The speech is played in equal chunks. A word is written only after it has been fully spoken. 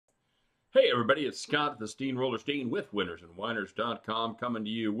Hey everybody, it's Scott, the Steehnroller Steen with winnersandwhiners.com, coming to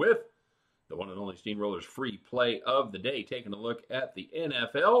you with the one and only Steehnroller's free play of the day, taking a look at the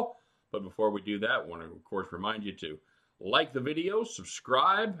NFL. But before we do that, I want to, of course, remind you to like the video,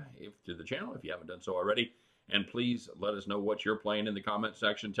 subscribe to the channel if you haven't done so already, and please let us know what you're playing in the comment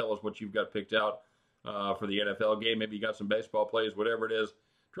section. Tell us what you've got picked out for the NFL game. Maybe you got some baseball plays, whatever it is.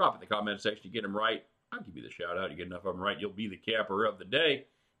 Drop it in the comment section. You get them right, I'll give you the shout out. You get enough of them right, you'll be the capper of the day.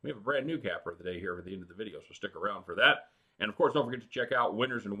 We have a brand new capper of the day here at the end of the video, so stick around for that. And, of course, don't forget to check out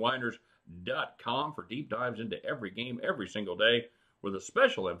winnersandwhiners.com for deep dives into every game every single day, with a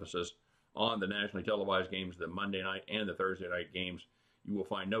special emphasis on the nationally televised games, the Monday night and the Thursday night games. You will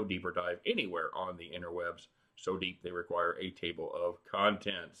find no deeper dive anywhere on the interwebs, so deep they require a table of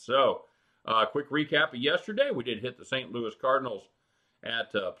contents. So, quick recap of yesterday. We did hit the St. Louis Cardinals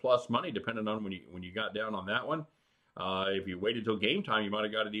at plus money, depending on when you got down on that one. If you waited till game time, you might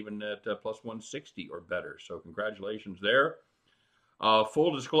have got it even at plus 160 or better. So congratulations there.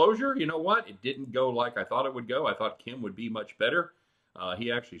 Full disclosure, you know what? It didn't go like I thought it would go. I thought Kim would be much better.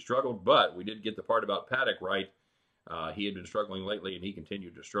 He actually struggled, but we did get the part about Paddock right. He had been struggling lately, and he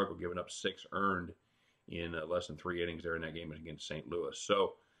continued to struggle, giving up 6 earned in less than 3 innings there in that game against St. Louis.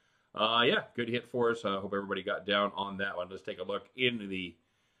 So, yeah, good hit for us. I hope everybody got down on that one. Let's take a look into the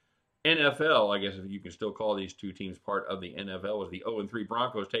NFL, I guess if you can still call these two teams part of the NFL, as the 0-3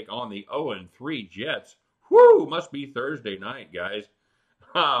 Broncos take on the 0-3 Jets. Whoo! Must be Thursday night, guys.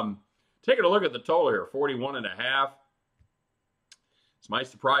 Taking a look at the total here, 41.5. It's my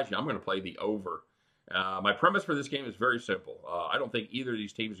surprise. I'm going to play the over. My premise for this game is very simple. I don't think either of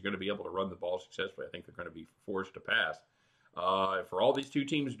these teams are going to be able to run the ball successfully. I think they're going to be forced to pass. For all these two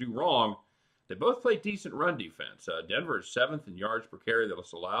teams do wrong, they both play decent run defense. Denver is 7th in yards per carry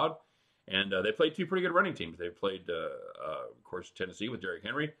that's allowed. And they played 2 pretty good running teams. They played, of course, Tennessee with Derrick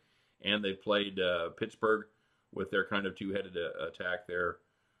Henry, and they played Pittsburgh with their kind of two-headed attack there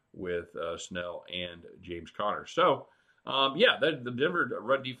with Snell and James Conner. So, yeah, the Denver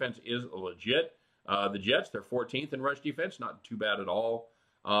run defense is legit. The Jets, they're 14th in rush defense, not too bad at all.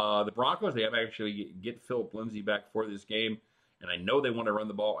 The Broncos, they have actually get Philip Lindsay back for this game, and I know they want to run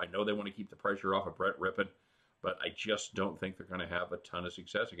the ball. I know they want to keep the pressure off of Brett Rippon. But I just don't think they're going to have a ton of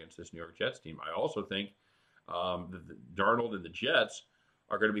success against this New York Jets team. I also think Darnold and the Jets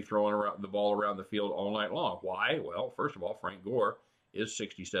are going to be throwing the ball around the field all night long. Why? Well, first of all, Frank Gore is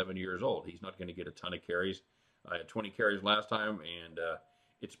 67 years old. He's not going to get a ton of carries. I had 20 carries last time, and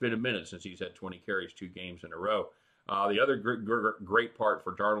it's been a minute since he's had 20 carries 2 games in a row. The other great part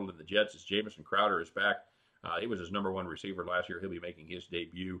for Darnold and the Jets is Jamison Crowder is back. He was his #1 receiver last year. He'll be making his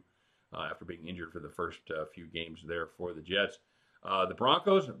debut after being injured for the first few games there for the Jets. The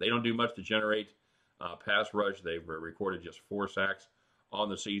Broncos, they don't do much to generate pass rush. They've recorded just 4 sacks on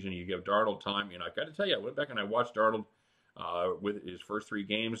the season. You give Darnold time. You know, I got to tell you, I went back and I watched Darnold with his first 3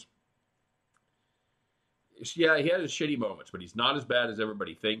 games. Yeah, he had his shitty moments, but he's not as bad as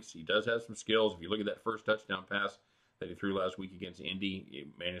everybody thinks. He does have some skills. If you look at that first touchdown pass that he threw last week against Indy, he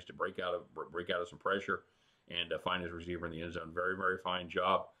managed to break out of some pressure and find his receiver in the end zone. Very, very fine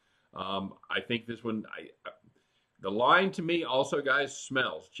job. I think this one, the line to me also, guys,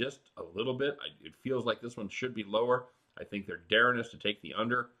 smells just a little bit. It feels like this one should be lower. I think they're daring us to take the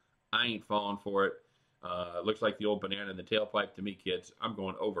under. I ain't falling for it. It looks like the old banana in the tailpipe to me, kids. I'm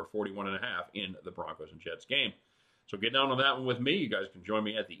going over 41.5 in the Broncos and Jets game. So get down on that one with me. You guys can join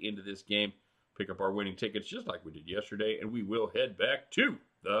me at the end of this game. Pick up our winning tickets just like we did yesterday, and we will head back to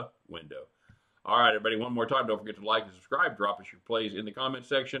the window. All right, everybody, one more time. Don't forget to like and subscribe. Drop us your plays in the comment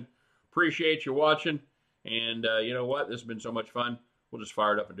section. Appreciate you watching. And you know what? This has been so much fun. We'll just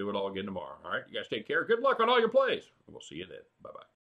fire it up and do it all again tomorrow. All right? You guys take care. Good luck on all your plays. We'll see you then. Bye-bye.